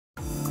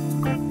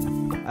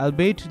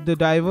Albeit the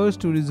diverse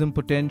tourism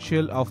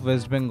potential of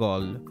West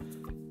Bengal,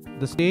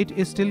 the state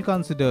is still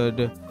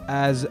considered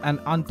as an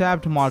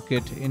untapped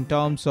market in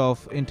terms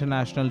of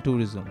international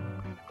tourism.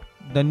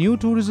 The new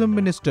tourism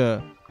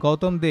minister,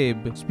 Goutam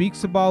Deb,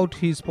 speaks about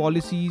his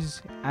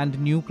policies and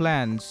new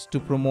plans to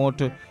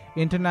promote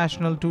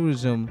international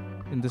tourism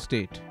in the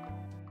state.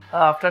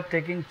 After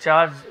taking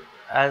charge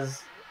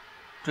as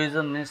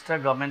tourism minister,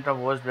 government of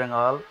West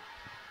Bengal,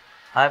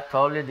 I have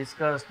thoroughly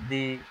discussed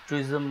the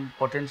tourism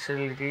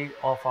potentiality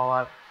of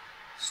our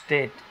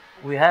state.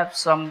 We have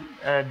some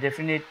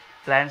definite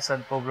plans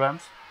and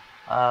programs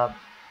uh,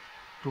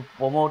 to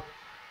promote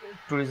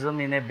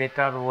tourism in a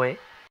better way.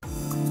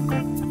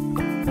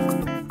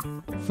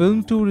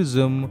 Film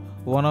tourism,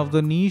 one of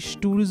the niche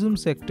tourism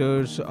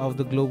sectors of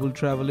the global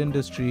travel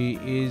industry,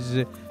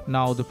 is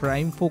now the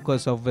prime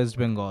focus of West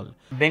Bengal.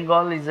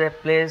 Bengal is a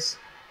place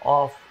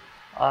of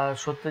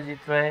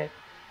Satyajit Ray,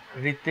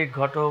 Ritik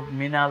Ghatok,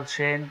 Minal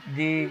Sen.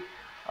 The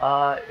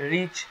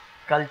rich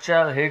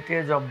cultural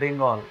heritage of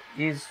Bengal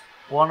is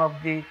one of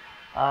the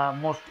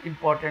most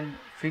important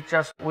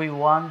features. We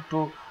want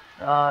to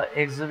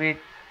exhibit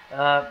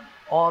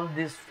all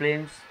these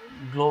films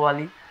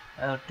globally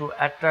to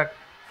attract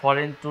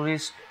foreign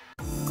tourists.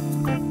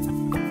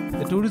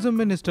 The tourism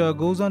minister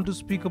goes on to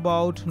speak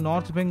about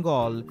North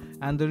Bengal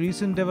and the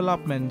recent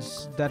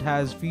developments that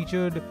has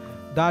featured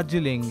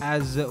Darjeeling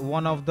as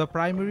one of the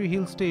primary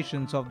hill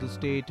stations of the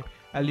state,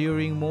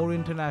 alluring more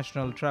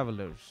international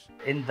travelers.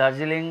 In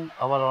Darjeeling,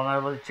 our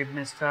Honorable Chief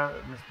Minister,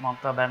 Ms.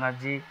 Mamata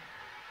Banerjee,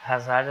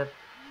 has had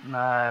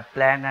a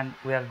plan, and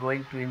we are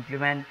going to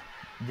implement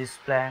this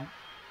plan.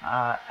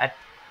 At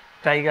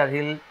Tiger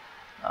Hill,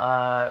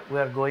 we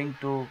are going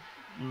to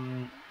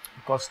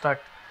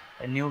construct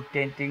a new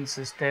tenting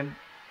system,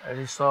 a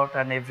resort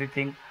and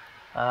everything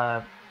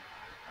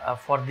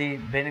for the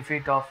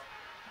benefit of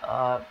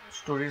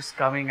tourists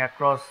coming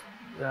across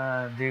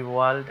the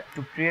world.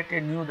 To create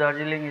a new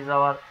Darjeeling is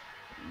our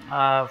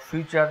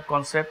future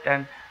concept,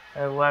 and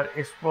we are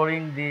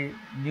exploring the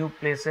new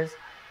places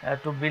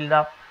to build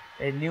up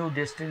a new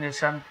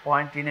destination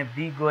point in a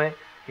big way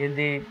in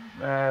the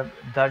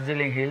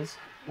Darjeeling Hills.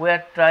 We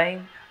are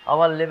trying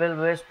our level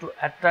best to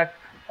attract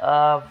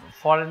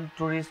foreign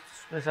tourists,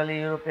 especially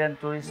European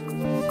tourists.